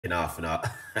off now.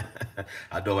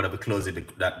 I don't want to be closing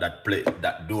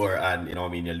that door, and you know what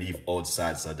I mean, you leave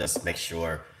outside, so just make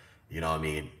sure, you know what I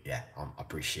mean. Yeah,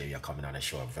 appreciate you coming on the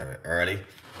show very early.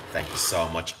 Thank you so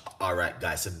much. All right,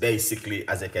 guys, so basically,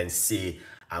 as you can see,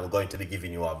 I'm going to be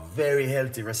giving you a very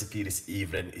healthy recipe this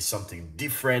evening. It's something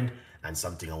different and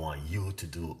something I want you to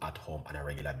do at home on a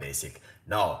regular basis.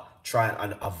 Now, try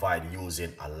and avoid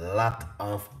using a lot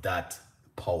of that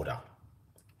powder.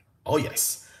 Oh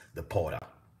yes, the powder.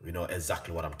 We know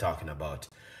exactly what I'm talking about.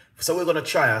 So we're gonna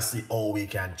try and see how we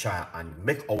can try and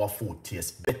make our food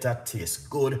taste better,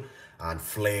 taste good, and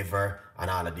flavor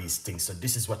and all of these things. So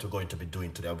this is what we're going to be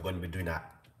doing today. We're going to be doing a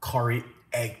curry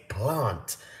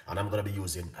eggplant, and I'm gonna be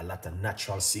using a lot of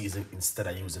natural seasoning instead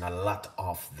of using a lot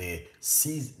of the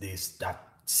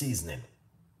seasoning.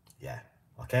 Yeah.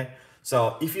 Okay.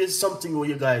 So if it's something where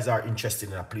you guys are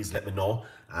interested in, please let me know.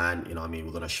 And you know what I mean,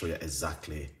 we're gonna show you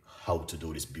exactly how to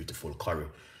do this beautiful curry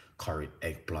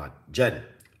eggplant. Jen,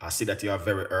 I see that you are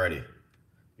very early.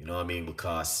 You know what I mean?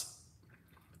 Because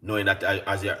knowing that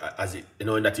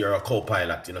knowing that you're a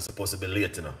co-pilot, you're not supposed to be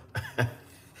late, you know.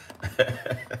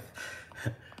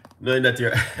 knowing that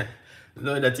you're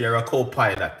knowing that you're a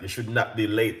co-pilot, you should not be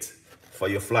late for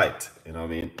your flight. You know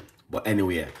what I mean? But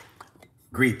anyway,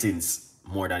 greetings.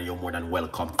 You're more than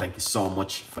welcome. Thank you so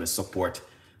much for the support,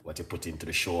 what you put into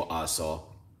the show also.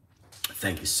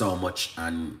 Thank you so much,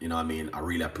 and you know what I mean, I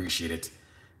really appreciate it.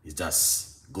 It's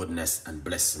just goodness and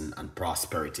blessing and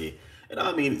prosperity, you know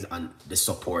what I mean, and the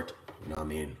support, you know what I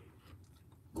mean,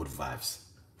 good vibes.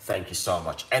 Thank you so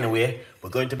much. Anyway, we're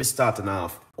going to be starting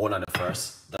off all on the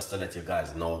first, just to let you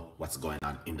guys know what's going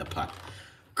on in the pot.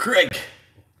 Craig,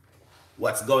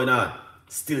 what's going on?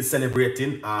 Still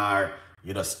celebrating, or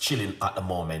you're just chilling at the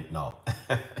moment now?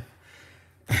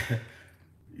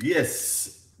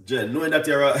 Yes, Jen, knowing that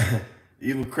you're a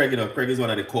even Craig, you know, Craig is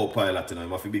one of the co-pilot, you know, you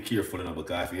have to be careful, you know,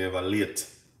 because if you're ever late,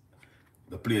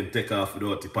 the plane take off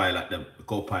without the pilot, the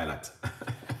co-pilot.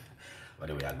 By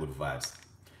the way, good vibes.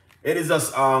 It is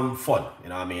just fun, you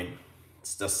know what I mean?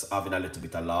 It's just having a little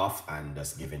bit of laugh and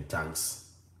just giving thanks.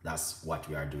 That's what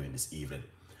we are doing this evening.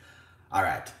 All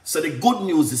right, so the good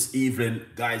news this evening,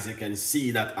 guys, you can see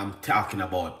that I'm talking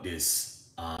about this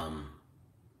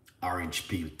orange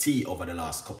peel tea over the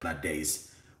last couple of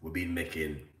days. We've been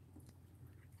making.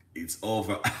 It's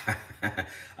over.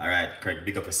 All right, Craig,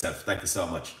 big up yourself. Thank you so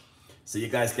much. So you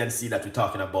guys can see that we're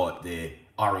talking about the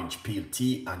orange peel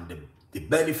tea and the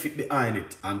benefit behind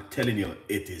it. I'm telling you,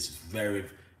 it is very...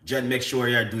 Jen, make sure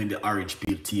you're doing the orange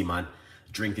peel tea, man.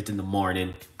 Drink it in the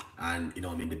morning. And, you know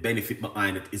what I mean, the benefit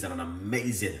behind it is an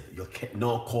amazing... You get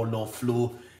no cold, no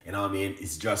flu. You know what I mean?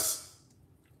 It's just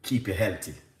keep you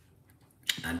healthy.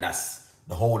 And that's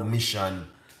the whole mission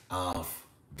of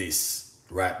this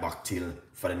right back till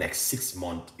for the next 6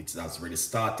 months. It has already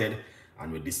started,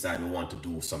 and we decided we want to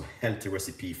do some healthy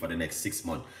recipe for the next 6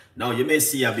 months. Now you may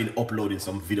see I've been uploading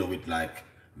some video with like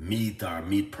meat or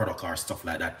meat product or stuff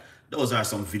like that. Those are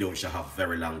some videos which I have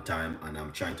very long time, and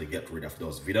I'm trying to get rid of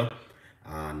those videos.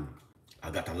 And I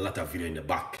got a lot of video in the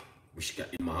back which got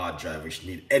in my hard drive which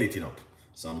need editing up.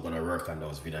 So I'm gonna work on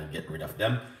those videos and get rid of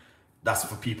them. That's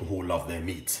for people who love their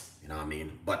meat, you know what I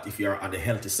mean? But if you're on the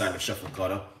healthy side of Chef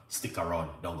Ricardo, stick around,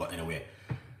 don't go anywhere.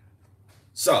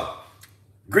 So,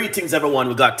 greetings everyone.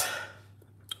 We got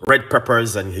red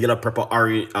peppers and yellow pepper,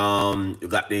 we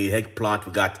got the eggplant,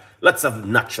 we got lots of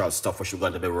natural stuff which we're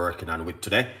going to be working on with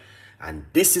today. And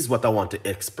this is what I want to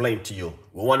explain to you.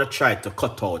 We want to try to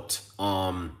cut out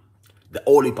the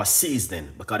olive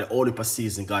seasoning, because the olive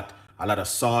seasoning got a lot of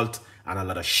salt and a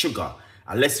lot of sugar.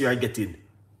 Unless you are getting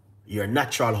your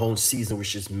natural home season,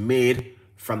 which is made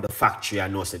from the factory, I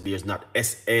know that there's not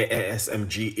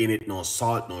SASMG in it, no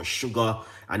salt, no sugar,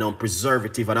 and no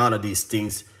preservative and all of these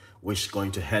things, which is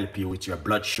going to help you with your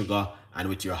blood sugar and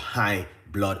with your high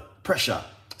blood pressure.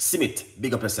 Simit,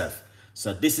 big up yourself.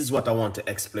 So this is what I want to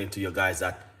explain to you guys,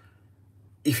 that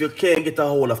if you can't get a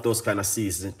hold of those kind of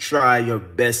seasoning, try your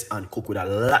best and cook with a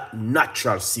lot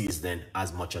natural seasoning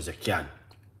as much as you can.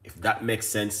 If that makes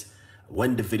sense,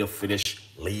 when the video finish,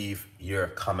 leave your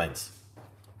comments.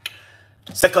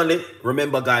 Secondly,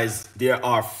 remember guys, there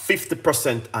are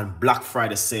 50% on Black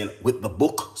Friday sale with the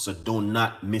book, so do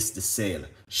not miss the sale.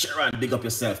 Sharon, big up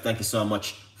yourself. Thank you so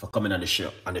much for coming on the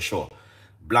show.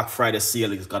 Black Friday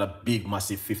sale has got a big,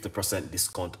 massive 50%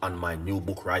 discount on my new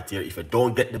book right here. If you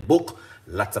don't get the book,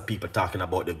 lots of people talking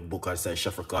about the book. I say,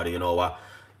 Chef Ricardo, you know what?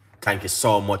 Thank you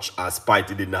so much.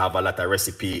 Spite it didn't have a lot of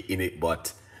recipe in it,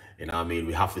 but you know what I mean,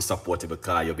 we have to support it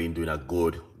because you've been doing a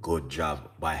good job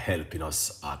by helping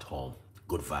us at home.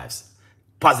 Good vibes.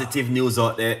 Positive news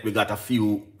out there. We got a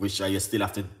few which you still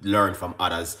have to learn from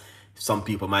others. Some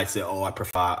people might say, oh, I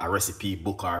prefer a recipe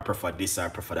book, or I prefer this, or I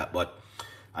prefer that. But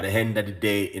at the end of the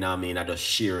day, you know what I mean, I just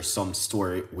share some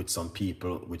story with some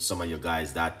people, with some of you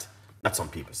guys that, not some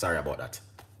people, sorry about that,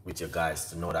 with you guys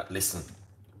to know that, listen,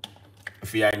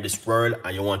 if you are in this world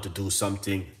and you want to do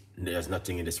something, there's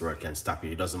nothing in this world can stop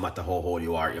you. It doesn't matter how old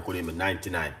you are. You could even be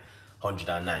 99,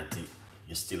 190.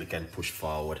 You still can push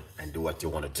forward and do what you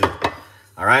want to do.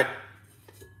 All right?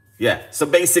 Yeah. So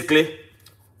basically,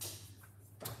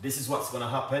 this is what's going to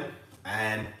happen.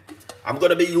 And I'm going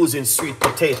to be using sweet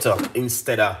potato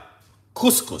instead of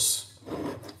couscous.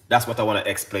 That's what I want to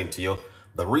explain to you.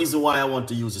 The reason why I want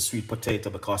to use the sweet potato,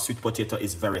 because sweet potato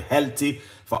is very healthy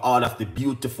for all of the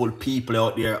beautiful people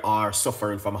out there who are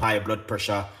suffering from high blood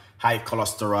pressure, high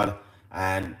cholesterol,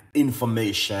 and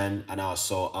inflammation, and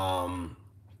also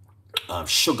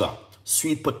sugar.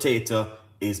 Sweet potato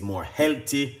is more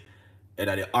healthy.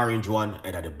 Either the orange one,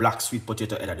 either the black sweet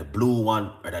potato, either the blue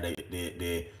one, either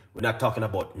we're not talking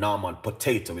about normal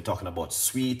potato, we're talking about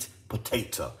sweet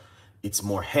potato. It's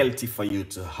more healthy for you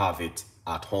to have it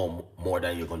at home more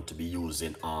than you're going to be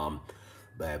using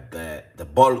the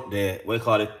bulk, what do you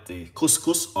call it, the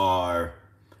couscous, or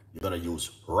you're going to use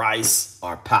rice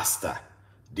or pasta.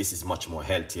 This is much more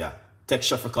healthier. Take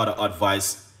Chef Ricardo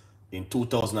advice. In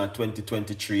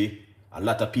 2023, a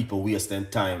lot of people wasting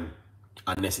time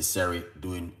unnecessary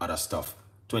doing other stuff.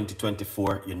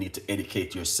 2024, you need to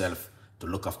educate yourself to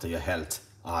look after your health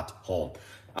at home.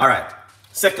 All right.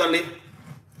 Secondly,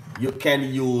 you can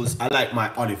use, I like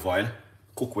my olive oil,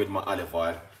 cook with my olive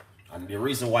oil. And the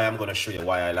reason why I'm going to show you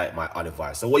why I like my olive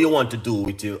oil. So what you want to do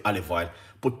with your olive oil,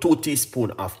 put 2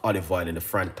 teaspoons of olive oil in the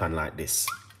front pan like this.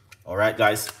 All right,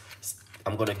 guys,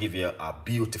 I'm going to give you a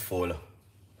beautiful,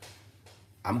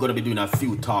 I'm going to be doing a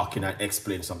few talking and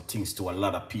explain some things to a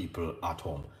lot of people at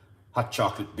home. Hot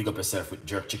chocolate, big up yourself with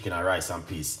jerk chicken and rice and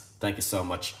peas. Thank you so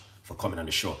much for coming on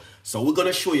the show. So we're going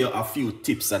to show you a few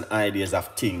tips and ideas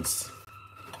of things,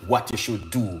 what you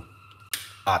should do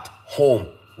at home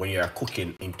when you are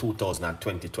cooking in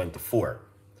 2020-24.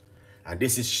 And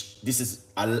this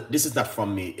is not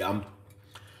from me.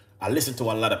 I listen to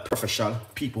a lot of professional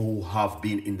people who have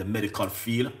been in the medical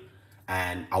field,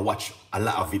 and I watch a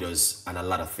lot of videos and a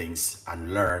lot of things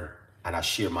and learn, and I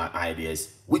share my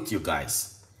ideas with you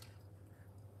guys.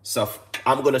 So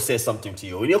I'm gonna say something to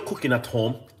you. When you're cooking at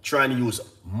home, try and use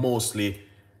mostly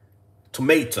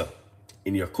tomato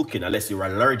in your cooking, unless you're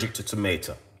allergic to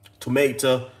tomato.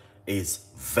 Tomato is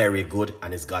very good,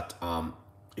 and it's got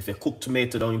if you cook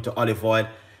tomato down into olive oil,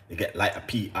 you get like a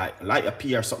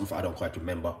pea or something, I don't quite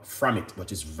remember from it,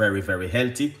 but it's very, very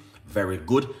healthy, very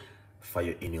good for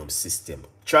your immune system.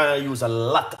 Try and use a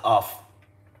lot of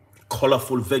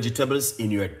colorful vegetables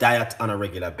in your diet on a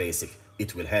regular basis.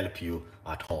 It will help you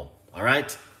at home. All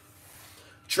right,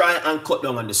 try and cut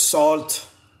down on the salt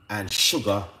and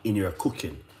sugar in your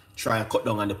cooking. Try and cut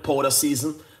down on the powder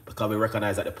season, because we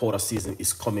recognize that the powder season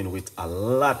is coming with a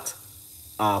lot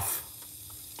of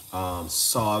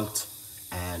salt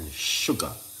and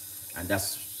sugar, and that's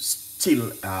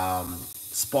still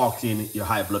sparking your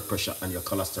high blood pressure and your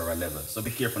cholesterol level. So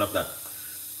be careful of that.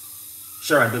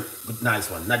 Sharon, good, nice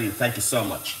one. Nadine, thank you so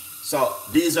much. So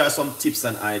these are some tips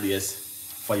and ideas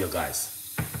for you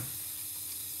guys.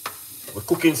 We're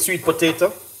cooking sweet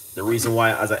potato. The reason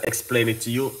why, as I explained it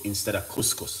to you, instead of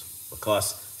couscous,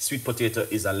 because sweet potato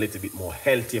is a little bit more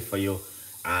healthier for you,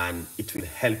 and it will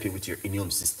help you with your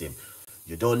immune system.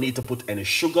 You don't need to put any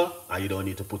sugar, and you don't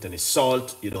need to put any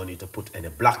salt. You don't need to put any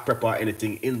black pepper or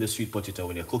anything in the sweet potato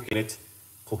when you're cooking it.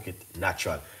 Cook it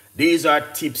natural. These are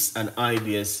tips and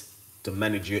ideas to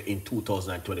manage you in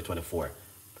 2020-24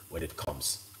 when it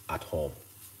comes at home.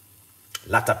 A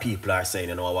lot of people are saying,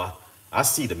 you know what, I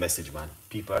see the message, man.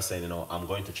 People are saying, you know, I'm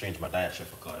going to change my diet,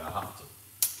 Chef Ricardo, I have to.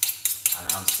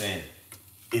 And I'm saying,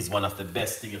 it's one of the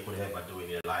best things you could ever do in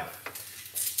your life.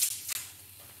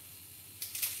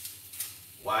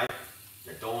 Why?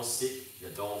 You don't sick, you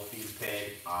don't feel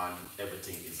pain, and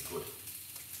everything is good.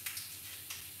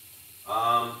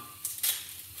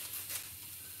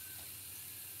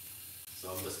 So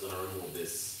I'm just gonna remove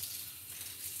this.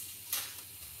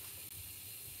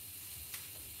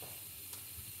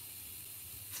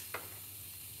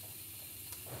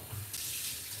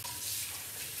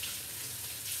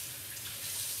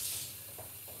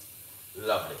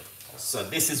 Lovely. So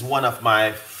this is one of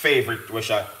my favorite,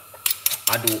 which I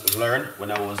do learn when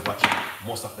I was watching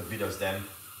most of the videos them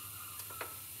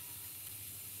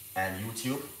and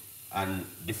YouTube and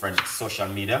different social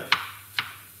media.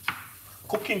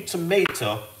 Cooking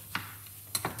tomato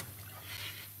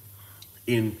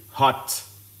in hot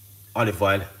olive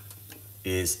oil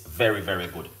is very, very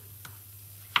good.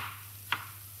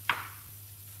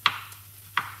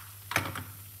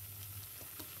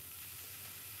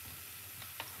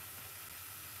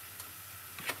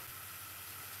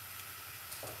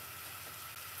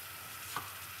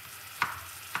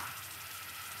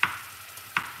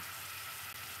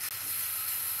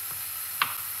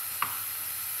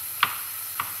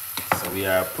 We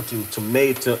are putting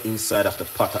tomato inside of the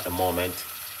pot at the moment.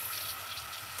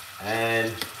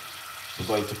 And we're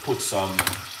going to put some,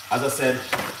 as I said,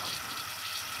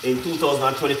 in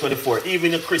 2024,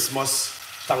 even in Christmas,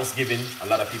 Thanksgiving, a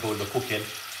lot of people will be cooking.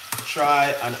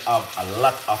 Try and have a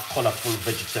lot of colorful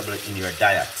vegetable in your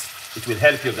diet. It will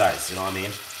help you guys, you know what I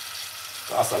mean?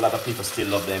 Because a lot of people still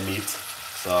love their meat,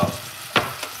 so,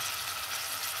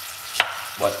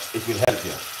 but it will help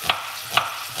you.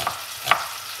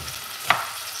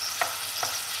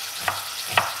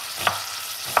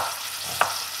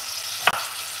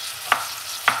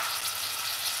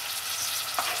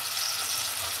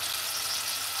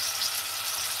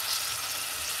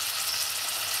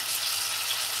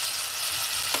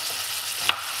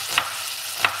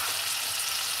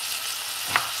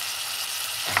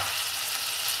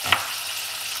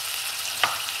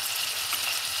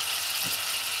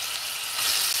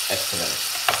 Excellent.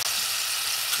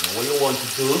 And what you want to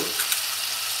do, you're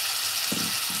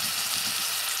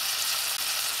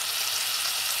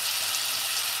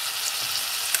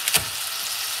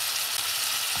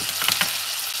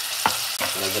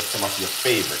gonna get some of your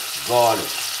favorite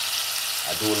garlic.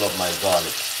 I do love my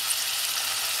garlic.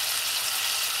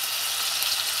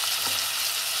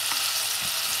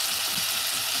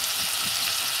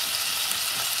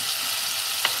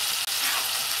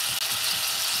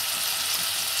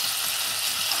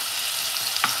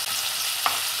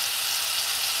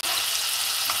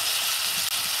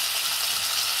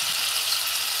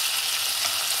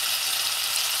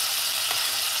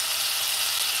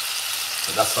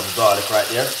 So that's some garlic right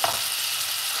there.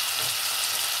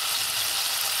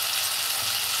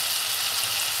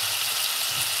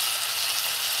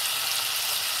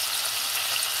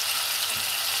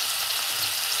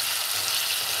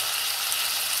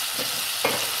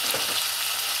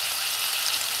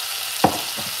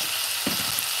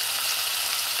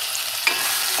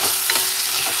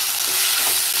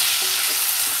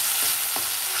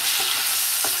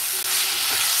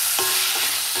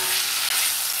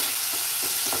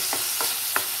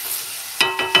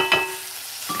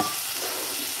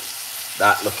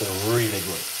 That looking really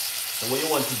good. So what you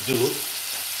want to do,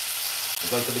 you're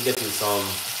going to be getting some,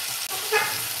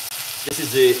 this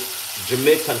is the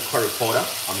Jamaican curry powder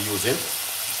I'm using.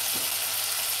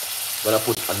 Gonna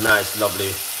put a nice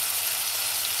lovely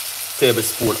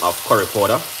tablespoon of curry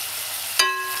powder.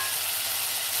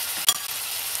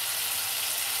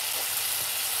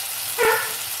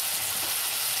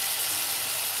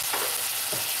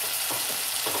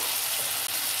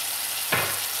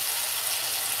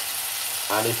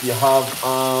 And if you have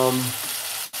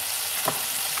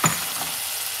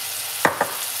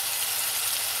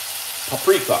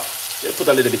paprika, you put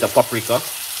a little bit of paprika.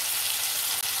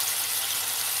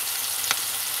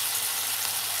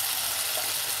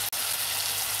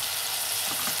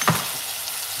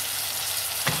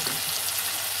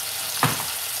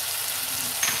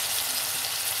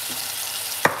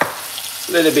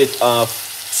 A little bit of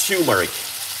turmeric.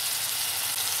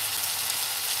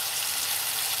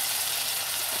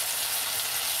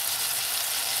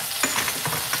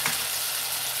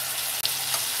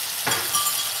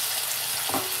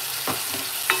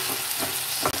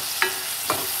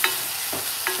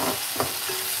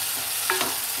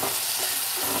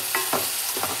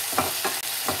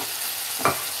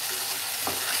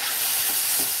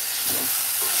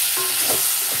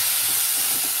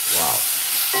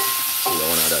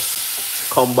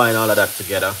 Combine all of that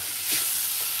together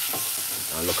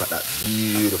and look at that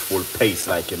beautiful paste,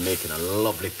 like you're making a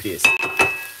lovely paste.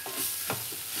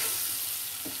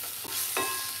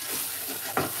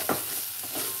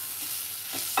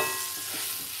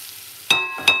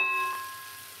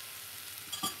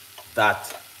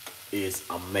 That is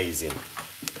amazing.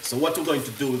 So what we're going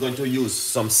to do, we're going to use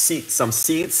some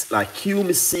seeds like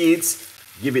cumin seeds,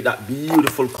 give it that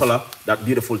beautiful color, that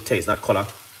beautiful taste, that color.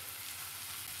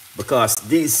 Because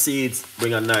these seeds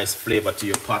bring a nice flavor to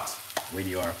your pot when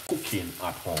you are cooking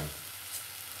at home.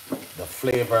 The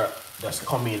flavor just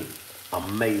come in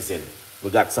amazing. We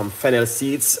got some fennel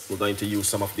seeds. We're going to use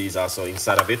some of these also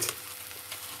inside of it. A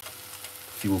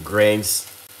few grains.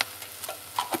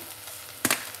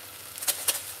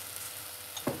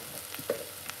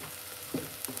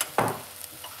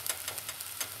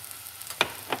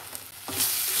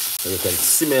 So you can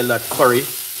smell that curry.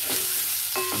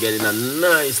 Getting a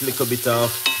nice little bit of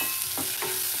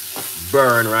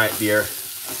burn right there,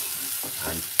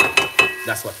 and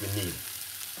that's what we need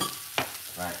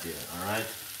right there. All right,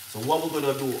 so what we're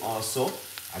gonna do also,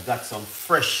 I got some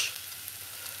fresh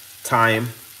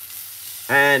thyme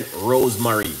and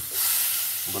rosemary.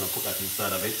 We're gonna put that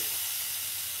inside of it.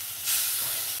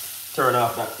 turn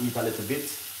off that heat a little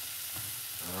bit.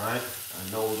 Alright,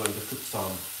 and now we're going to put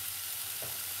some,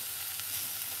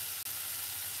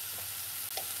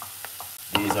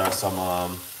 these are some,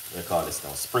 what do you call this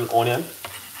now, spring onion.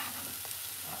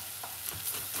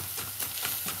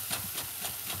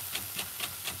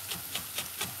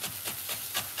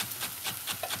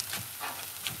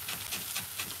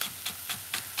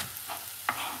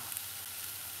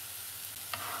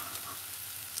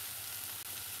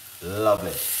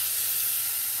 Lovely.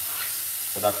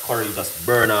 So that curry just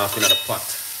burn off into the pot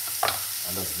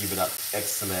and just give it that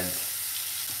excellent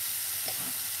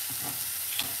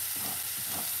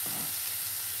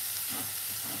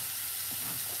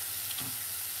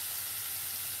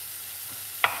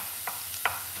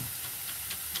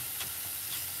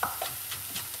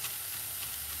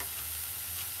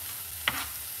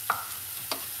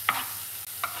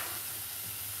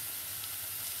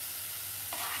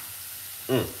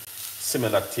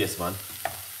similar taste, man.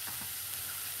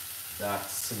 That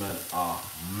smells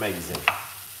amazing.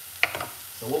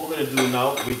 So what we're going to do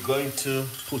now, we're going to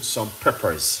put some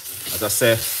peppers. As I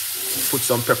said, put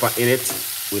some pepper in it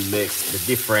will make the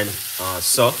difference.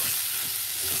 So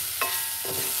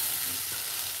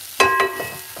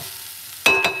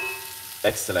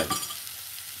excellent.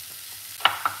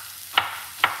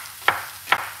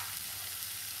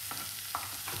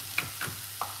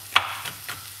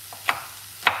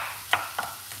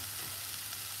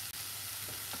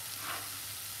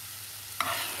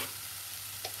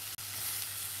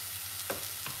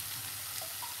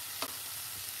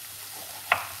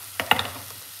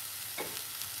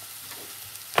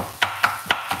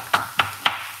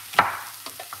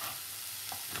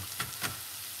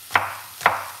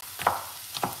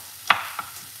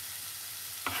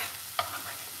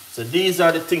 So these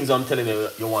are the things I'm telling you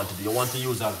you want to do. You want to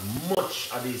use as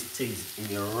much of these things in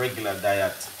your regular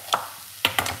diet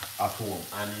at home,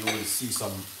 and you will see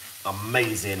some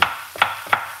amazing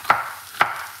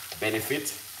benefit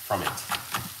from it.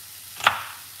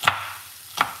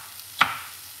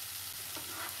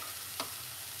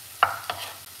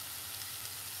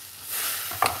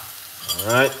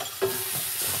 All right.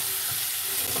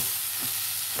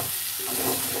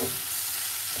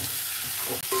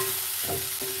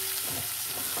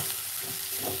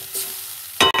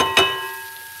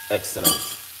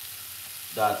 Excellent.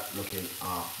 That looking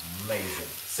amazing.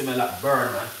 Similar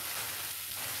burn, man.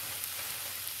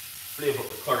 Flavor of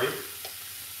the curry.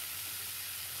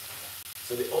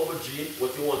 So the aubergine,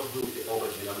 what you want to do with the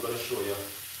aubergine, I'm going to show you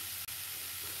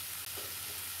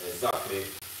exactly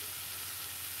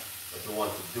what you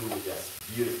want to do with this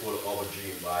beautiful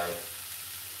aubergine by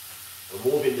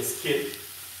removing the skin.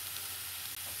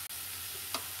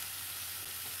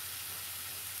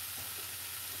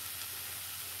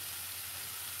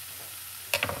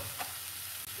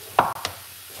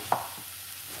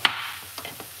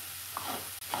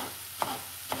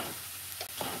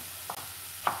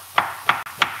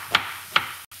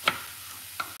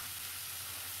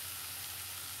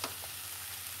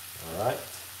 Alright.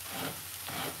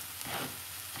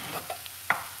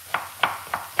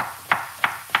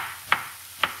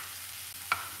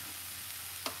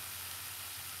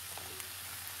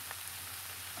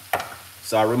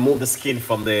 So I remove the skin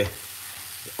from the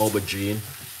aubergine,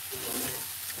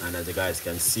 and as you guys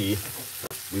can see,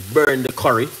 we burn the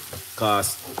curry,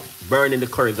 because burning the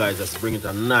curry, guys, just brings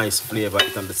a nice flavor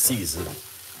and the season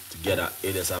together.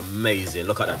 It is amazing.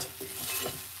 Look at that.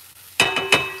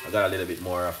 I got a little bit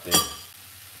more of the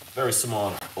very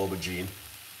small aubergine,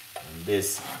 and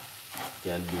this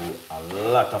can do a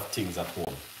lot of things at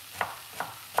home.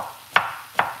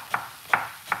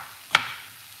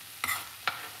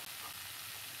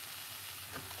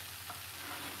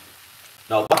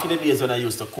 Now, back in the days when I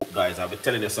used to cook, guys, I'll be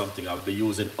telling you something. I'll be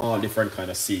using all different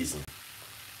kind of season.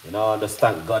 You know, I just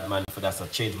thank God, man, for that. So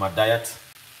change my diet,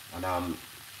 and I'm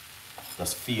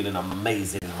just feeling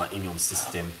amazing in my immune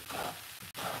system.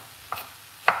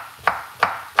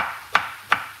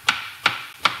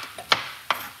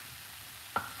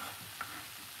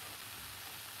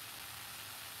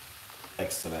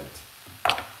 Excellent.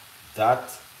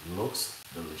 That looks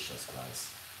delicious,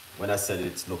 guys. When I said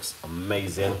it looks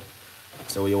amazing,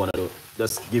 so what you want to do,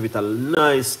 just give it a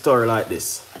nice stir like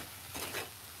this.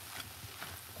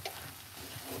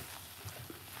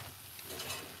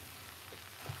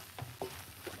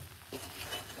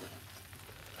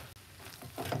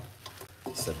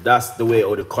 So that's the way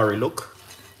how the curry look.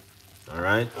 All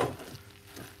right.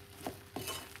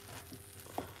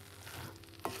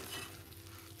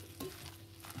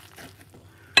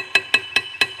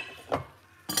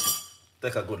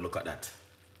 Take a good look at that.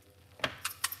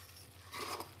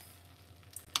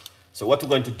 So what we're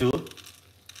going to do,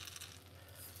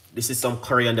 this is some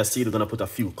coriander seed. We're going to put a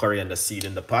few coriander seed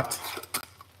in the pot.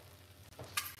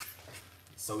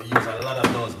 So we use a lot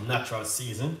of those natural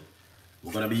season.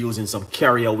 We're going to be using some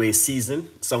carry-away season,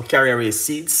 some carry-away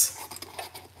seeds.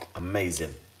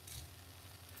 Amazing.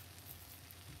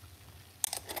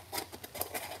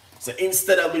 So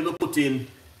instead of we putting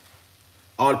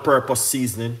all-purpose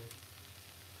seasoning,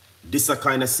 this a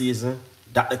kind of season,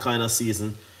 that the kind of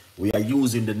season, we are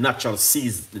using the natural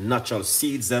seeds,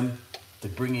 them to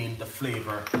bring in the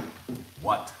flavor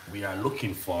what we are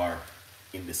looking for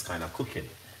in this kind of cooking.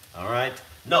 All right.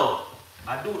 Now,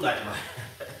 I do like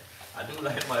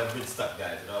my veg stock,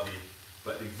 guys. You know what I mean?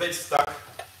 But the veg stock,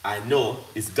 I know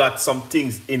it's got some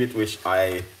things in it which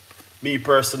me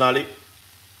personally,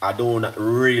 I don't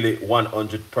really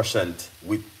 100%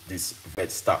 with this veg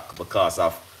stock because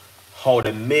of how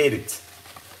they made it.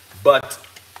 But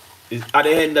at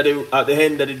the end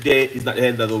of the day, it's not the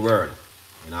end of the world.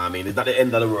 You know what I mean? It's not the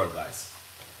end of the world, guys.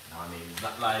 You know what I mean? It's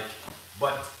not like,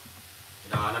 but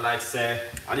you know, and I like say,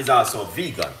 and it's also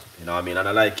vegan. You know what I mean? And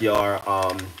I like your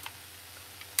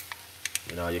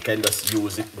you know, you can just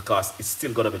use it because it's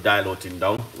still gonna be diluting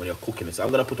down when you're cooking it. So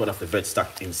I'm gonna put one of the veg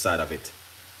stock inside of it.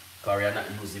 Because we are not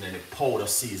using any powder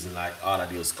season like all of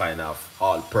those kind of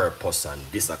all-purpose and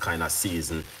this a kind of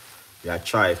season. We are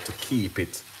trying to keep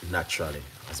it naturally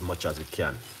as much as we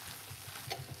can.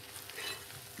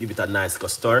 Give it a nice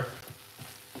stir.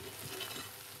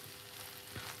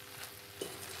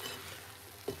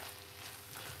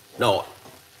 Now,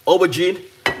 aubergine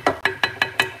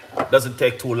doesn't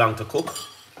take too long to cook.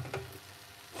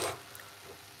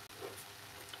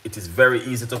 It is very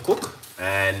easy to cook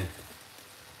and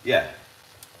yeah,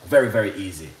 very, very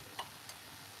easy.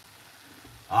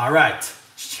 All right,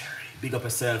 big up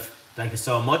yourself. Thank you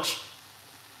so much.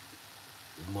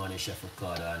 Good morning, Chef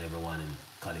Ricardo and everyone in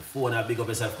California. Big up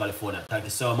yourself, California. Thank you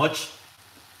so much.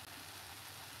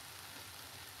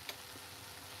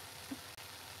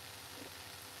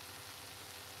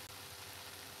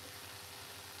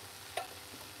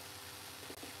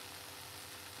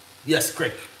 Yes,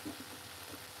 Craig.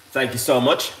 Thank you so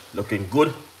much. Looking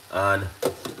good and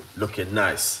looking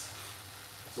nice.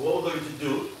 So what we're going to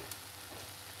do,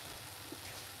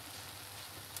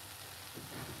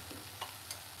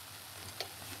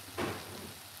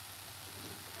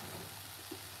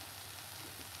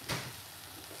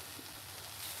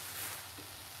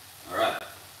 all right,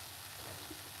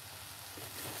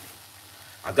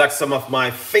 I got some of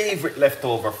my favorite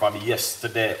leftover from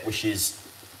yesterday, which is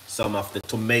some of the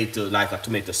tomato, like a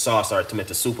tomato sauce or a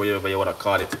tomato soup, whatever you want to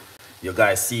call it. You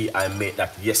guys see I made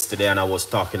that yesterday and I was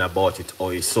talking about it. Oh,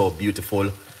 it's so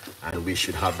beautiful and we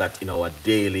should have that in our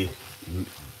daily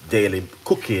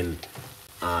cooking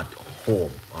at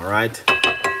home. All right.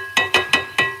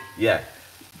 Yeah.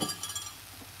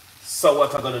 So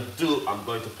what I'm going to do, I'm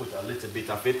going to put a little bit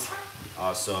of it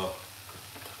also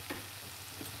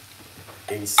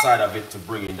inside of it to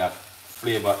bring in that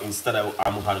flavor. Instead of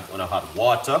I'm going to add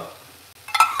water,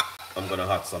 I'm going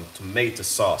to add some tomato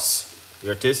sauce.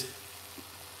 Here it is.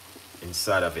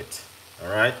 Inside of it. All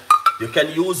right, you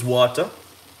can use water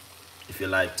if you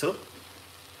like to.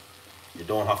 You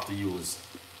don't have to use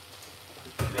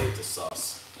the tomato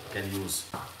sauce. You can use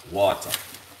water.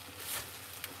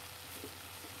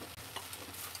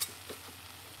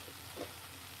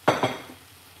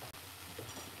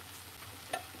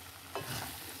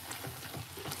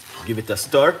 Give it a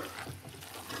stir.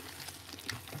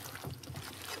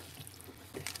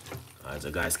 As you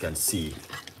guys can see,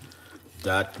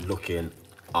 that looking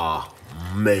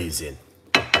amazing.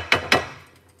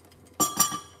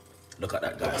 Look at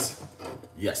that, guys.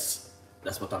 Yes,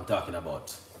 that's what I'm talking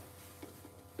about.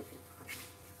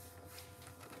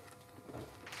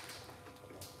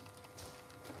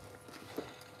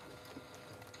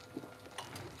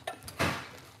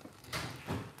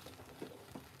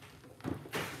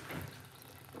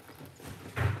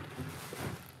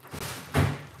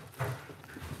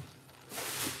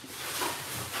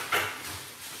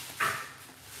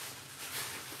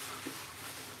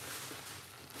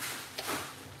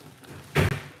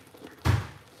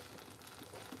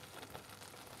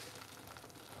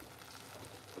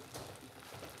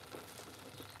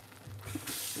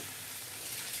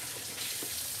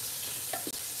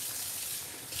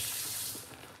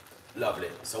 Lovely.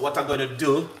 So what I'm going to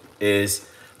do is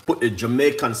put the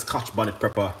Jamaican Scotch bonnet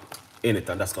pepper in it,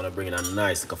 and that's going to bring in a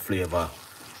nice flavor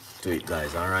to it,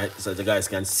 guys. All right. So you guys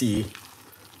can see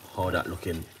how that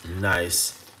looking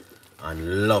nice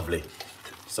and lovely.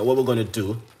 So what we're going to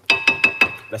do,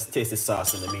 let's taste the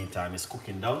sauce in the meantime. It's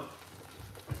cooking down.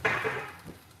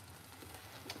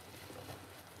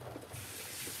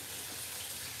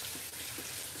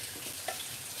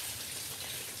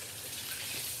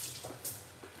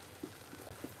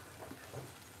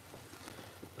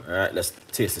 All right, let's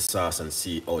taste the sauce and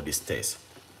see how this tastes.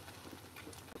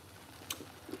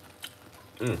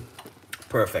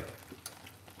 Perfect.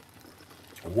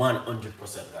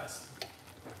 100%, guys.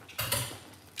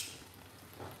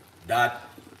 That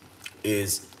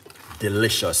is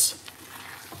delicious.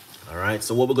 All right,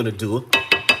 so what we're gonna do,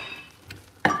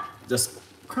 just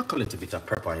crack a little bit of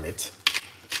pepper in it.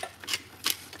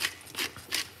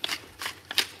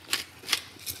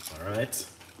 All right,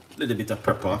 a little bit of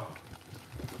pepper.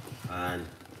 And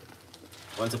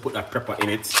once you put that pepper in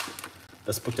it,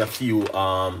 let's put a few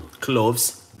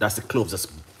cloves. That's the cloves.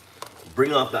 Just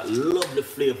bring out that lovely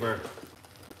flavor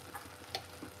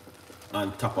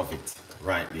on top of it,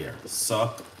 right there.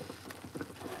 So,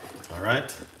 all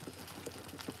right,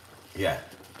 yeah,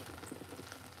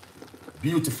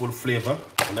 beautiful flavor.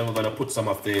 And then we're gonna put some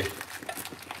of the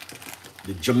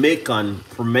Jamaican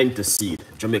pimento seed,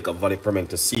 Jamaica Valley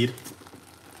pimento seed.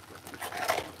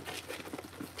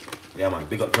 Yeah, man,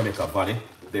 big up Jamaica Valley.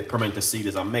 The pimento seed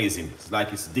is amazing. It's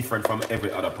like it's different from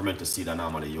every other pimento seed I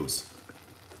normally use.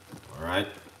 All right,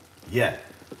 yeah.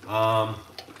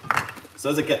 So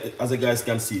as you guys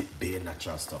can see, bare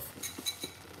natural stuff.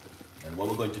 And what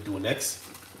we're going to do next,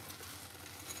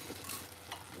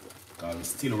 because we're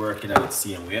still working at it the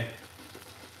same way.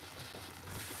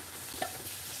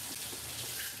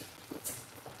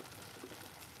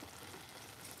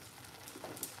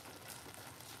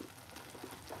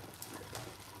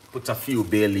 Put a few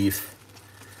bay leaf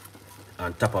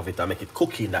on top of it and make it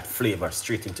cooking that flavor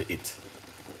straight into it.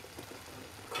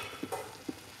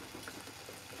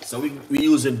 So we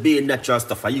using bare natural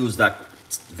stuff. I use that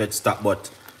veg stock, but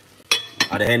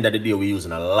at the end of the day, we're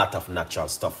using a lot of natural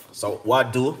stuff. So what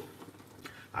I do,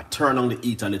 I turn on the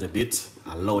heat a little bit,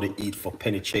 allow the heat for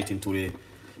penetrating through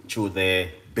the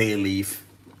bay leaf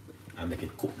and make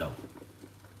it cook down.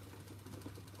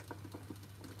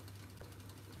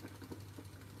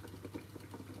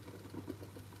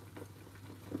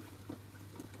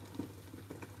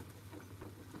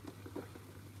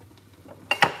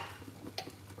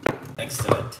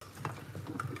 Excellent.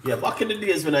 Yeah, back in the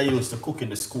days when I used to cook in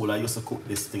the school, I used to cook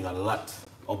this thing a lot.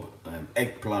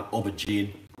 Eggplant,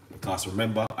 aubergine. Because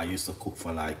remember, I used to cook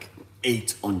for like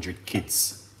 800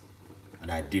 kids.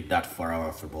 And I did that for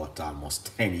about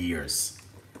almost 10 years.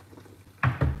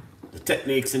 The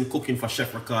techniques in cooking for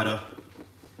Chef Ricardo,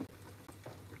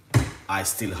 I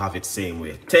still have it same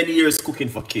way. 10 years cooking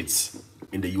for kids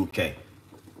in the UK.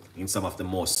 In some of the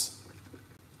most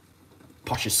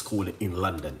poshest school in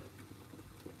London.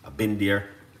 I've been there,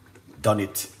 done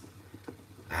it,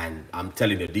 and I'm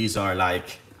telling you, these are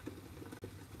like,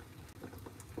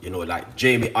 you know, like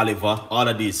Jamie Oliver, all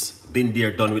of these, been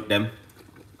there, done with them.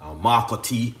 Marco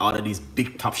T, all of these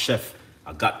big top chef.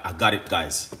 I got it,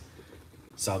 guys.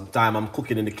 Sometime I'm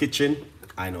cooking in the kitchen,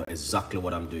 I know exactly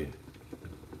what I'm doing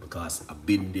because I've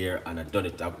been there and I've done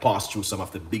it. I've passed through some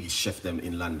of the biggest chefs them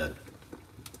in London.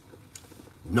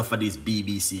 Enough of these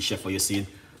BBC chefs you're seeing,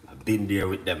 I've been there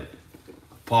with them.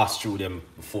 Passed through them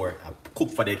before. I cook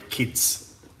for their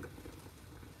kids.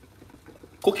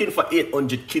 Cooking for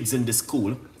 800 kids in the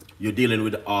school, you're dealing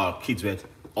with all kids with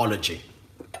allergy.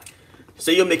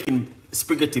 So you're making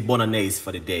spaghetti bolognese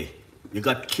for the day. You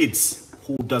got kids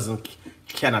who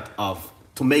cannot have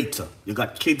tomato. You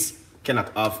got kids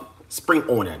cannot have spring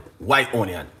onion, white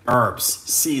onion, herbs,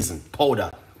 seasoned,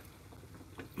 powder.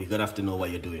 You're gonna have to know what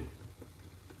you're doing.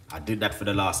 I did that for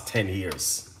the last 10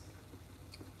 years.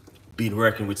 Been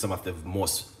working with some of the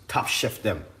most top chefs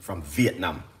them from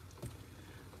Vietnam.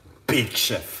 Big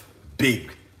chef,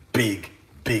 big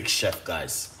chef,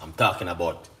 guys. I'm talking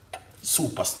about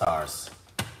superstars.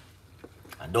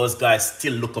 And those guys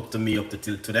still look up to me up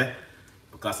till today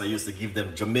because I used to give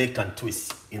them Jamaican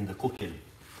twists in the cooking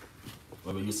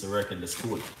when we used to work in the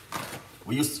school.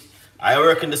 I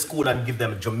work in the school and give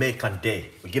them a Jamaican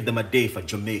day. We give them a day for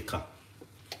Jamaica.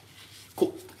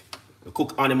 We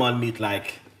cook animal meat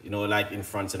like, you know, like in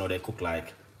France, you know, they cook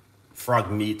like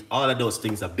frog meat. All of those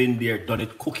things. I've been there, done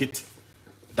it, cook it.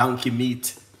 Donkey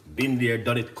meat, been there,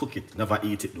 done it, cook it. Never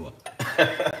eat it though.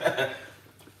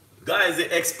 Guys,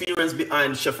 the experience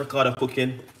behind Chef Ricardo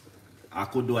Cooking, I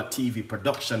could do a TV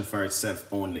production for itself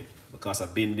only because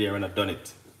I've been there and I've done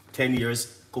it. 10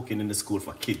 years cooking in the school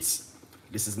for kids.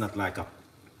 This is not like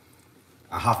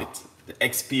I have it. The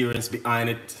experience behind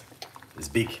it is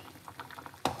big.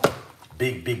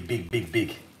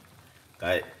 Big.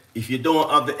 Right? If you don't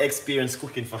have the experience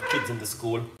cooking for kids in the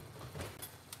school,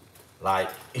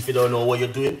 like if you don't know what you're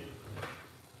doing,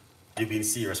 you'll be in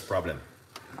serious problem.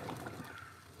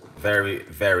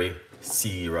 Very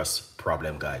serious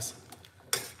problem, guys.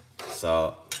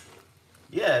 So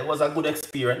yeah, it was a good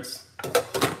experience.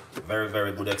 very,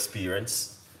 very good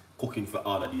experience cooking for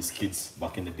all of these kids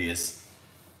back in the days.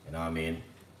 You know what I mean?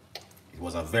 It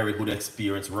was a very good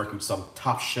experience working with some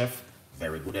top chef.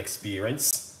 Very good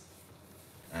experience.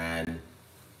 And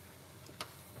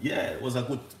yeah, it was a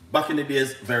good, back in the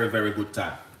days, very, very good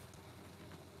time.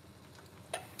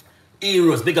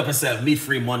 Heroes, big up yourself, meat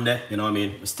free Monday. You know what I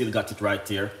mean? We still got it right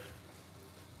here.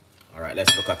 All right,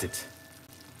 let's look at it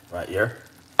right here.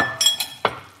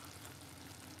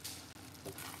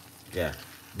 Yeah,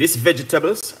 these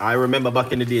vegetables, I remember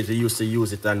back in the days they used to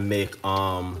use it and make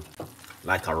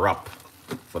like a wrap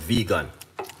for vegan.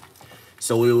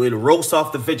 So we will roast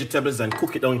off the vegetables and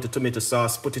cook it down into tomato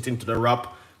sauce, put it into the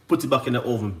wrap, put it back in the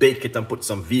oven, bake it, and put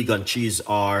some vegan cheese,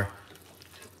 or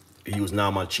use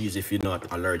normal cheese if you're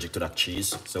not allergic to that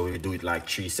cheese. So we do it like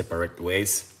 3 separate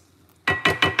ways.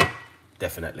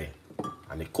 Definitely.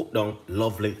 And it cooked down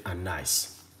lovely and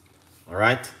nice. All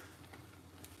right.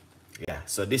 Yeah,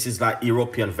 so this is like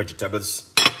European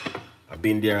vegetables. I've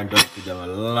been there and done with them, a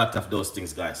lot of those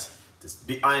things, guys. This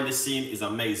behind the scene is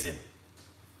amazing.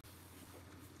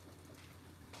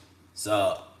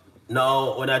 So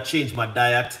now when I change my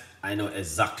diet, I know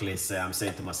exactly, I'm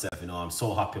saying to myself, you know, I'm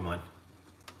so happy, man.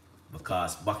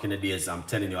 Because back in the days, I'm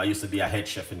telling you, I used to be a head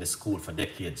chef in the school for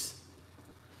decades.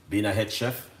 Being a head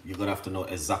chef, you're gonna have to know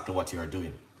exactly what you're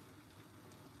doing.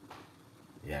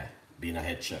 Yeah, being a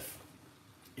head chef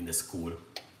in the school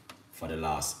for the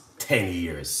last 10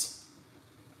 years,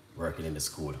 working in the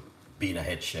school, being a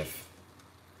head chef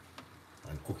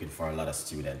and cooking for a lot of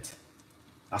students.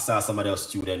 I saw some of those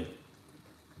students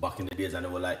back in the days and they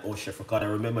were like, oh, Chef Ricardo, I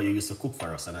remember you used to cook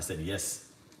for us. And I said, yes.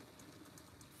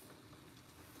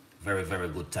 Very, very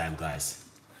good time, guys.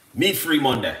 Meat free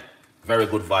Monday. Very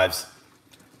good vibes.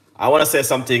 I want to say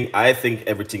something. I think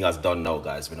everything has done now,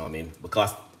 guys. You know what I mean?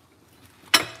 Because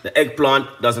the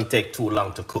eggplant doesn't take too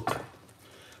long to cook.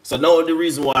 So now the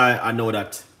reason why I know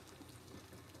that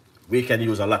we can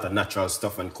use a lot of natural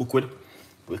stuff and cook with.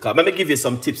 Because let me give you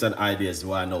some tips and ideas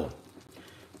why I know.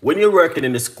 When you're working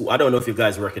in the school, I don't know if you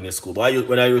guys work in the school, but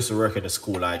when I used to work in the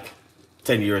school, like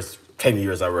 10 years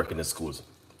I work in the schools.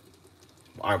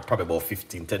 I'm probably about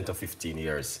 10 to 15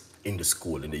 years in the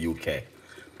school in the UK.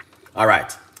 All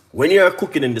right. When you're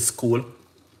cooking in the school,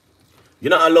 you're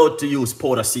not allowed to use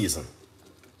powder season.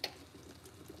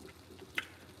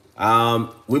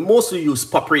 We mostly use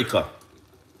paprika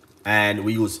and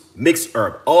we use mixed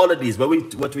herb. All of these,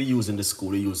 what we use in the school,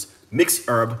 we use mixed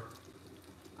herb,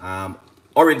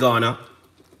 oregano,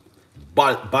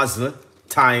 basil,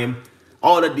 thyme.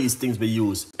 All of these things we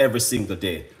use every single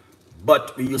day.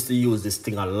 But we used to use this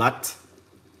thing a lot.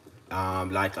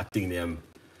 Like I think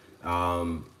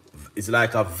it's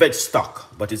like a veg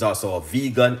stock, but it's also a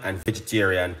vegan and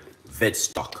vegetarian veg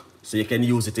stock. So you can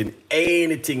use it in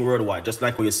anything worldwide, just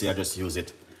like what you see, I just use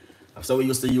it. So we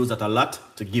used to use that a lot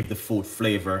to give the food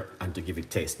flavor and to give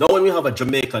it taste. Now when we have a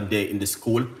Jamaican day in the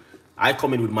school, I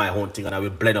come in with my own thing and I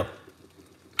will blend up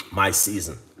my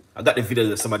season. I got the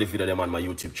video, some of the video them on my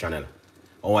YouTube channel.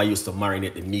 How I used to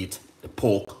marinate the meat, the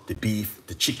pork, the beef,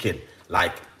 the chicken,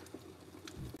 like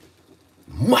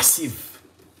massive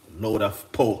load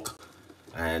of pork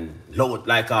and load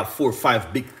like 4 or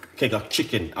 5 big keg of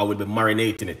chicken. I will be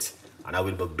marinating it and I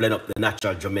will be blend up the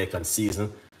natural Jamaican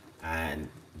season and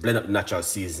blend up the natural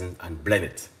season and blend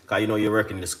it. Because you know you're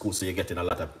working in the school, so you're getting a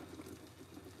lot of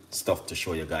stuff to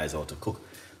show you guys how to cook.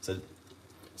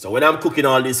 So when I'm cooking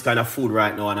all this kind of food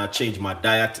right now and I change my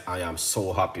diet, I am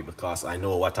so happy because I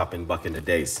know what happened back in the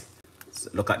days.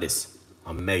 So look at this.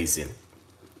 Amazing.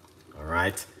 All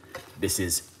right. This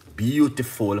is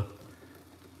beautiful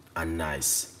and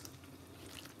nice.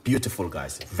 Beautiful,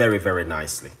 guys. Very, very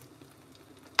nicely.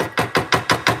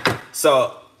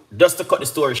 So just to cut the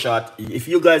story short, if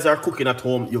you guys are cooking at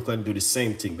home, you can do the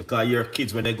same thing because your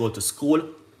kids, when they go to school,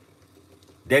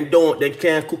 they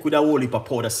can't cook with a whole heap of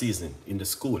powder seasoning in the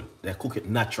school. They cook it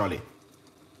naturally.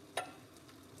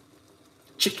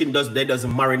 Chicken doesn't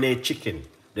marinate chicken.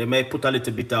 They may put a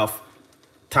little bit of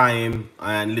thyme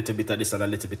and a little bit of this and a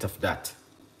little bit of that.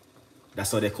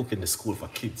 That's how they cook in the school for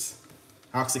kids.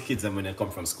 Ask the kids them when they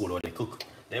come from school how they cook.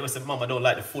 They always say, Mom, I don't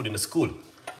like the food in the school.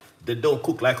 They don't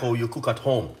cook like how you cook at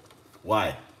home.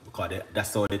 Why? Because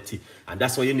that's how they teach. And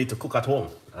that's why you need to cook at home.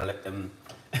 And let them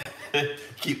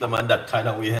keep them on that kind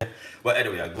of way. But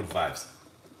anyway, good vibes.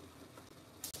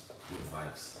 Good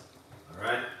vibes.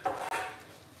 Alright?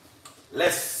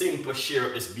 Let's simply share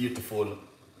this beautiful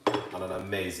and an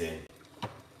amazing,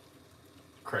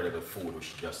 incredible food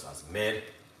which just has made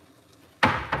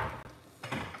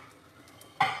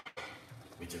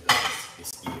with you guys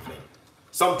this evening.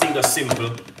 Something that's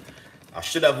simple. I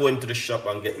should have went to the shop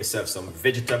and get myself some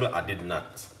vegetable. I did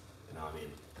not.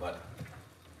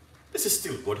 This is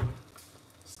still good.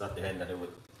 It's not the end of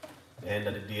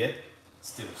the day.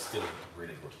 Still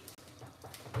really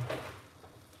good.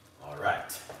 All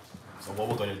right. So what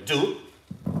we're going to do,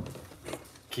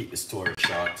 keep the story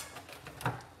short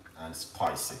and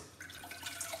spicy.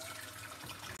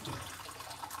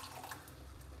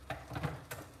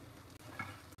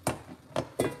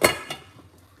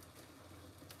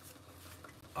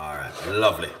 All right,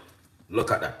 lovely.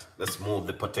 Look at that. Let's move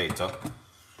the potato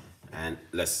and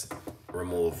let's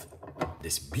remove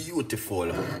this beautiful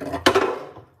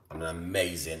and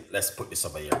amazing. Let's put this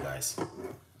over here, guys.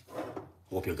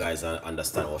 Hope you guys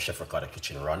understand how Chef Ricardo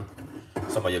kitchen run.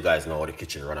 Some of you guys know how the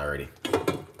kitchen run already.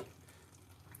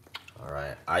 All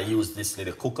right, I use this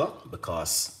little cooker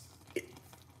because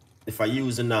if I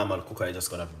use a normal cooker, it's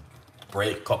just gonna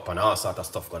break up and all sort of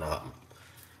stuff gonna happen.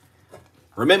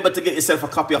 Remember to get yourself a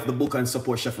copy of the book and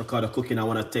support Chef Ricardo Cooking. I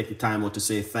want to take the time out to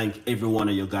say thank every one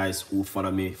of you guys who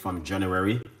follow me from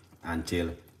January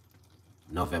until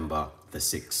November the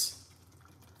 6th.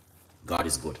 God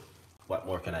is good. What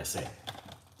more can I say?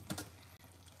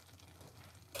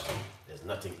 There's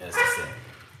nothing else to say.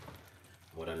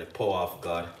 More than the power of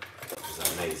God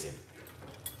is amazing.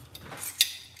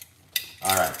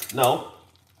 All right, now,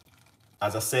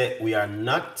 as I say,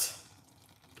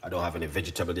 I don't have any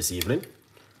vegetable this evening.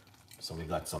 So we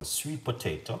got some sweet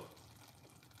potato.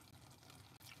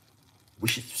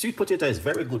 Sweet potato is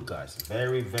very good, guys.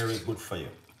 Very, very good for you.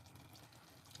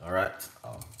 All right.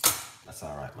 Oh, that's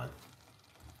all right, man.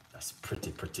 That's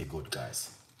pretty good, guys.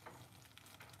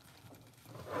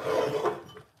 All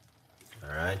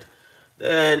right.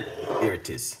 Then here it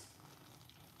is.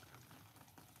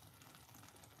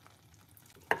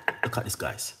 Look at this,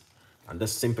 guys. I'm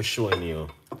just simply showing you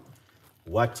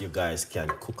what you guys can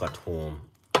cook at home.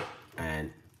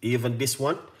 And even this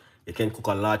one, you can cook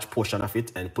a large portion of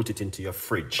it and put it into your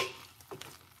fridge.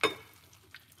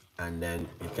 And then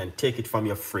you can take it from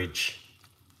your fridge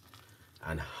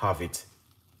and have it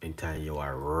in time you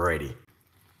are ready.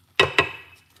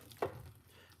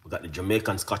 We got the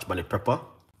Jamaican Scotch bonnet pepper.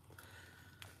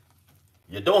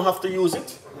 You don't have to use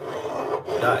it.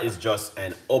 That is just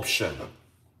an option.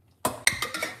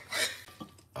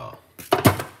 Oh.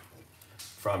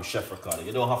 From Chef Ricardo.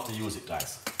 You don't have to use it,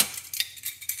 guys.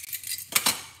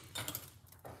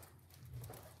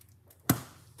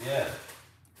 Yeah.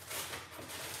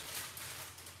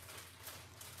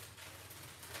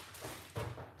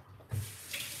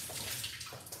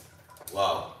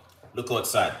 Wow. Look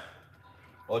outside.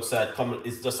 Outside,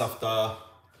 it's just after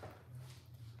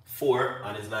 4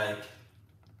 and it's like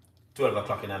 12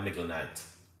 o'clock in the middle night.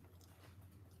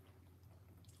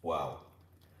 Wow.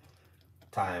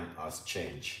 Time has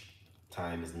changed.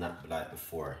 Time is not like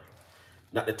before.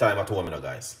 Not the time at home, you know,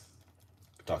 guys.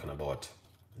 We're talking about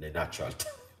the natural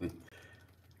time.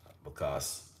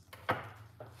 Because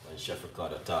when Chef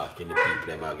Ricardo talking, the people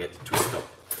they might get twisted up.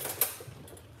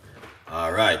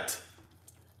 All right.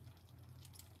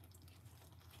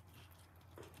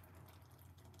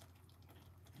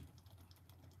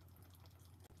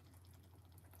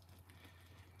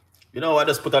 You know what?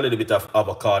 Just put a little bit of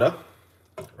avocado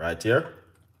right here.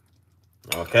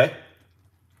 Okay.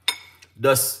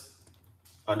 Just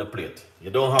on the plate.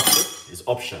 You don't have to. It's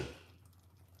option.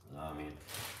 You know what I mean?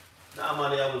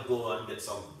 Normally I will go and get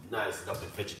some nice lovely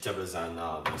vegetables and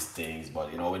all these things,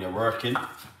 but you know when you're working,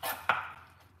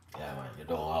 yeah man, you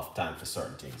don't have time for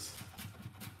certain things.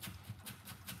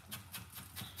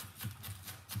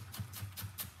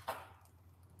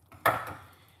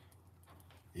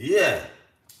 Yeah.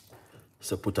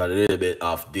 So put a little bit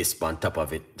of this on top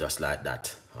of it, just like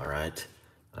that. All right.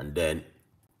 And then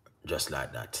just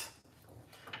like that.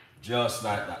 Just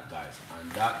like that, guys.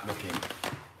 And that looking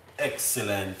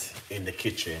excellent in the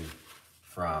kitchen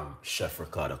from Chef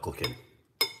Ricardo Cooking.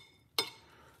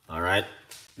 All right.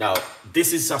 Now,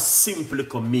 this is a simple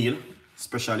little meal,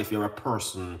 especially if you're a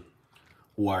person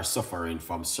who are suffering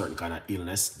from certain kind of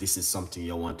illness. This is something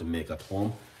you want to make at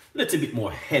home. A little bit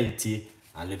more healthy,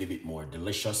 a little bit more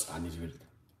delicious, and it will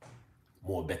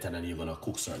more better than you're gonna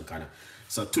cook certain kind of.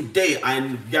 So today, I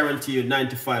guarantee you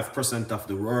 95% of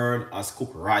the world has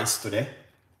cooked rice today.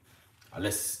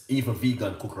 Unless even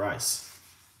vegan cook rice.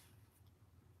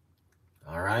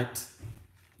 All right.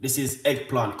 This is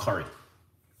eggplant curry.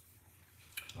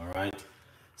 All right.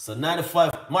 So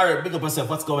 95, Mario, big up yourself.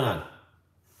 What's going on?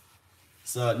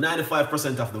 So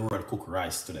 95% of the world cook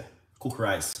rice today. Cook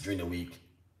rice during the week.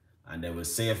 And they will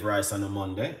save rice on a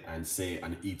Monday and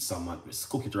eat some,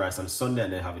 cook it rice on Sunday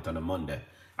and then have it on a Monday.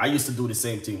 I used to do the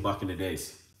same thing back in the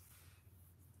days.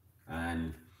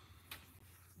 And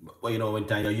well, you know, when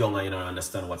you're younger, you don't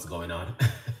understand what's going on.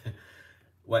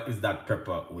 What is that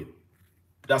pepper with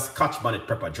that's Scotch bonnet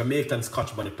pepper. Jamaican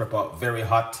Scotch bonnet pepper, very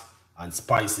hot and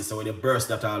spicy. So when you burst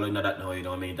that all into that now, you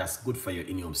know what I mean? That's good for your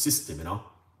immune system, you know.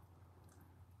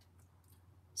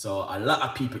 So a lot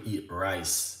of people eat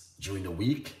rice during the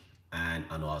week and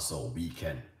also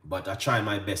weekend. But I try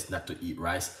my best not to eat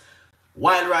rice.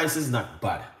 Wild rice is not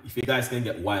bad. If you guys can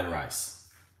get wild rice.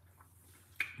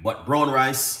 But brown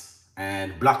rice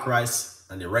and black rice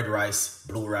and the red rice,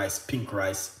 blue rice, pink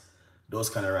rice, those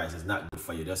kind of rice is not good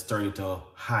for you. Just turn into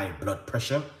high blood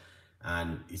pressure,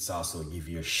 and it's also give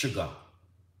you sugar.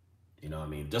 You know what I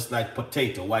mean? Just like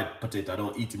potato, white potato. I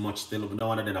don't eat it much still.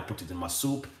 Now and then I put it in my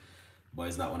soup, but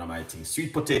it's not one of my things.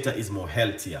 Sweet potato is more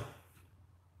healthier.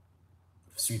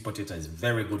 Sweet potato is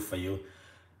very good for you,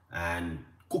 and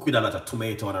cook with a lot of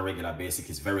tomato on a regular basis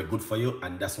is very good for you.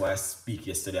 And that's why I speak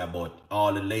yesterday about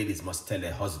all the ladies must tell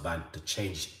their husband to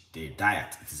change their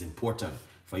diet. It is important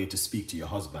for you to speak to your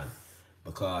husband,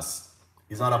 because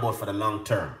it's all about for the long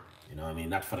term. You know what I mean?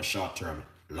 Not for the short term,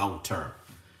 long term.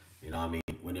 You know what I mean?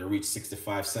 When you reach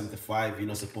 65, 75, you're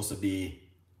not supposed to be,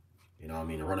 you know what I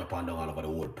mean, run up and down all over the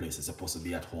world place. You're supposed to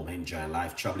be at home enjoying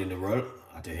life, traveling the world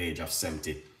at the age of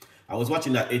 70. I was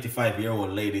watching that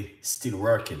 85-year-old lady still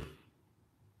working.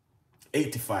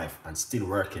 85 and still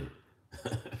working.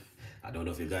 I don't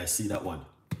know if you guys see that one.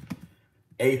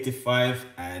 85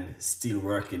 and still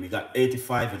working. You got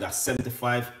 85, you got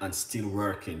 75 and still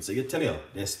working. So you tell you,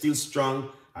 they're still strong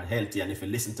and healthy. And if you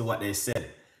listen to what they said,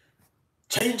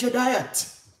 change your diet.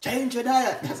 Change your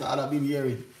diet. That's all I've been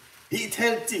hearing. Eat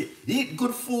healthy. Eat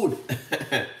good food.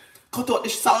 Cut out the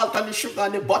salt and the sugar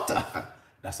and the butter.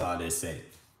 That's all they say.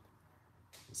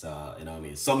 So, you know what I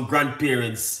mean? Some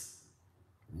grandparents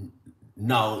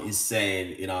now is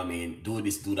saying, you know what I mean, do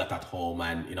this, do that at home,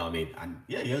 and you know what I mean, and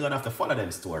yeah, you're gonna have to follow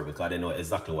them story because they know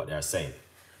exactly what they're saying.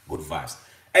 Good vibes.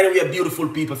 Anyway, beautiful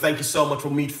people, thank you so much for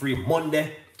Meat Free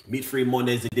Monday. Meat Free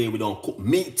Monday is the day we don't cook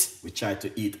meat. We try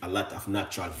to eat a lot of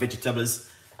natural vegetables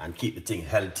and keep the thing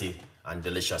healthy and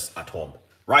delicious at home.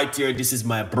 Right here, this is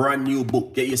my brand new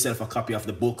book. Get yourself a copy of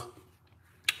the book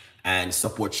and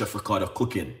support Chef Ricardo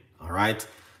Cooking. All right.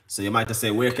 So you might have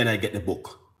say, where can I get the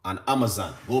book? On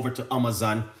Amazon. Go over to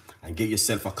Amazon and get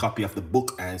yourself a copy of the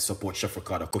book and support Chef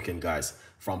Ricardo Cooking, guys.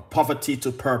 From poverty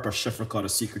to purpose, Chef Ricardo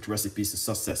secret recipes to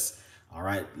success. All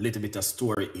right, little bit of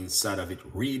story inside of it.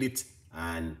 Read it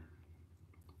and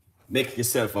make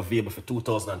yourself available for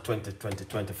 2020,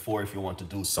 2024 if you want to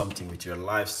do something with your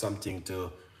life, something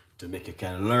to make you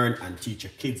can learn and teach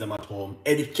your kids them at home.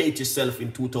 Educate yourself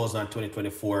in 2020,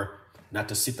 2024. Not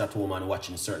to sit at home and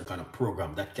watching certain kind of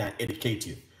program that can't educate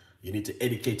you. You need to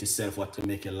educate yourself what to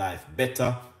make your life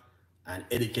better, and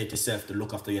educate yourself to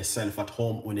look after yourself at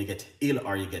home when you get ill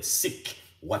or you get sick,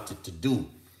 what to do.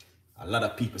 A lot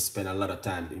of people spend a lot of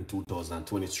time in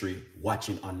 2023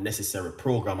 watching unnecessary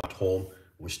program at home,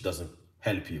 which doesn't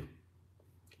help you.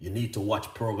 You need to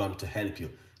watch program to help you.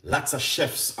 Lots of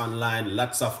chefs online,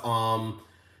 lots of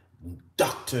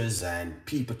doctors and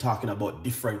people talking about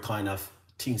different kind of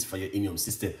things for your immune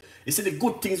system. You see, the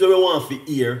good things we want for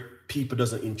hear, people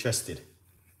doesn't interested.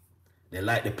 They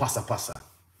like the pasa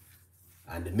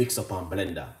and the mix up and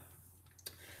blender.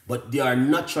 But there are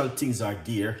natural things are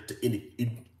there to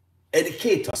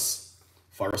educate us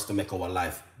for us to make our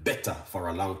life better for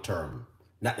a long term,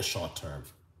 not the short term.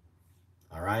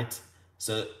 All right.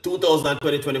 So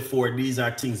 2020, 2024, these are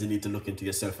things you need to look into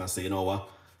yourself and say, you know what?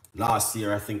 Last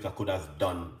year I think I could have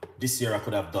done. This year I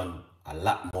could have done a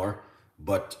lot more.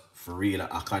 But for real,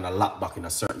 I kind of lock back in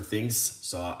certain things.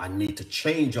 So I need to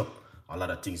change up a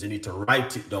lot of things. You need to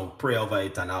write it down, pray over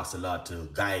it, and ask the Lord to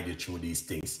guide you through these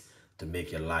things to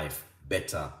make your life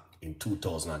better in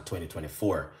 2020,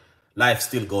 2024. Life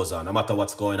still goes on. No matter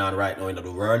what's going on right now in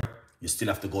the world, you still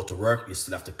have to go to work. You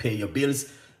still have to pay your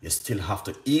bills. You still have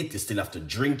to eat. You still have to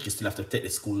drink. You still have to take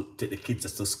the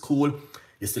kids to school.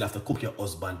 You still have to cook your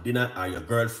husband dinner or your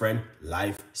girlfriend.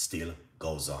 Life still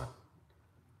goes on.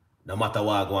 No matter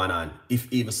what going on, if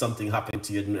even something happened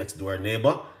to your next door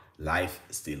neighbor, life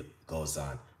still goes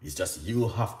on. It's just you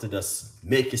have to just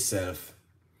make yourself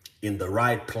in the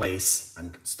right place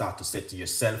and start to say to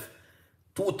yourself,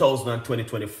 2020,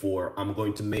 2024, I'm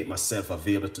going to make myself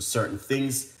available to certain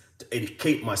things, to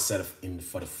educate myself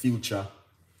for the future.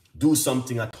 Do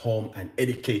something at home and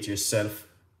educate yourself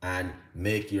and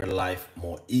make your life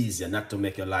more easier, not to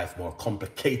make your life more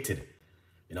complicated.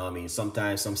 You know what I mean?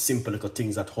 Sometimes some simple little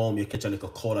things at home, you catch a little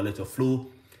cold, a little flu,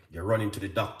 you run into the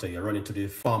doctor, you run into the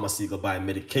pharmacy, go buy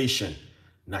medication.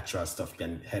 Natural stuff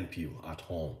can help you at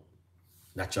home.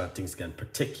 Natural things can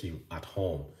protect you at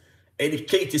home.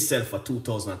 Educate yourself for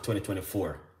 2020,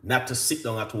 2024. Not to sit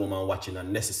down at home and watching a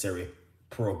unnecessary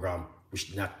program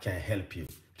which not can help you.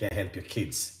 can help your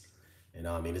kids. You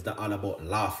know what I mean? It's not all about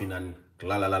laughing and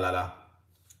la la la la la.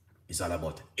 It's all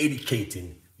about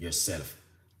educating yourself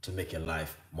to make your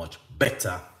life much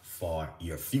better for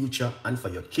your future and for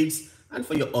your kids and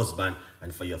for your husband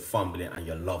and for your family and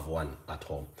your loved one at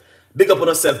home. Big up on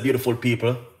yourself, beautiful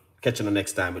people. Catch you the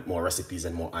next time with more recipes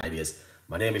and more ideas.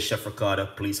 My name is Chef Ricardo.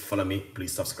 Please follow me.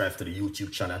 Please subscribe to the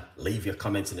YouTube channel. Leave your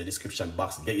comments in the description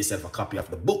box. Get yourself a copy of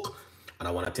the book. And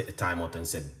I want to take the time out and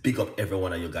say big up every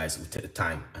one of you guys who take the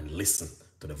time and listen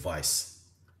to the voice.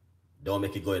 Don't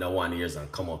make it go in one ears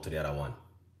and come out to the other one.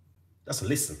 Just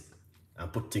listen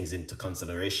and put things into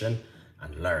consideration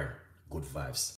and learn good vibes.